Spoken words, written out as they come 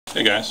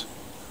Hey guys.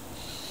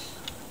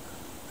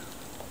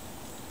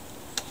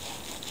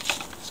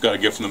 Just got a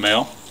gift from the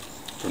mail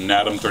from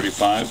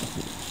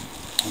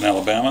nadam35 in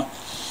Alabama.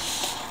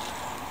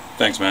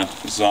 Thanks, man.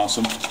 This is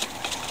awesome.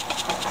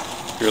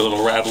 Hear a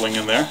little rattling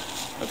in there.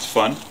 That's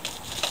fun.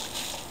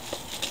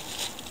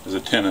 There's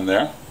a tin in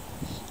there.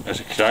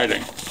 That's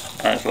exciting.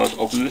 Alright, so let's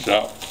open this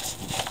up.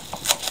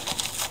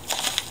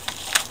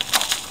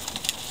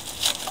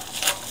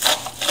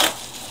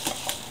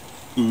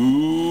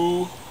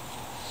 Ooh.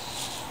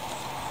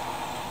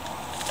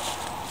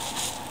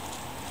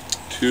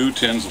 2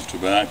 tins of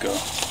tobacco.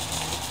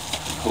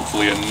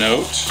 Hopefully a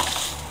note.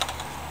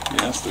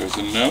 Yes, there's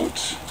a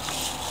note.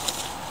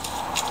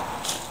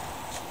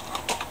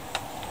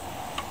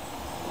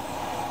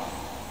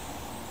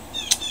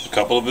 A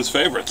couple of his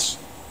favorites.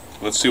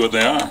 Let's see what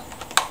they are.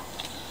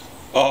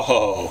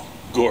 Oh,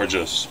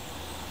 gorgeous.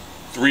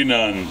 3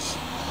 nuns.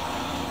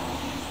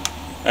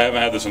 I haven't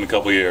had this in a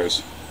couple of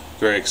years.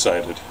 Very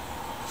excited.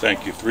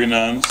 Thank you. 3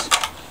 nuns.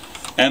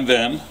 And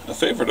then a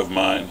favorite of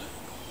mine.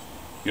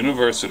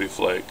 University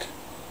flake.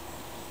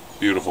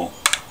 Beautiful.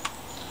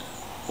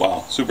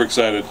 Wow, super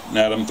excited.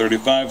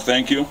 nadam35,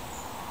 thank you.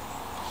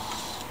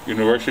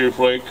 University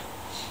flake.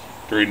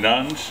 3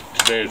 nuns.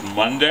 Today is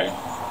Monday.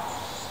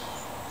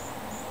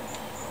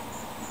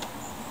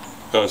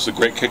 So it's a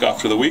great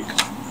kickoff to the week.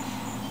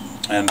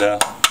 And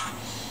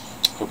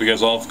hope you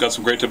guys all have got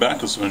some great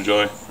tobacco to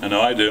enjoy. I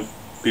know I do.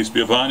 Peace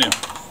be upon you.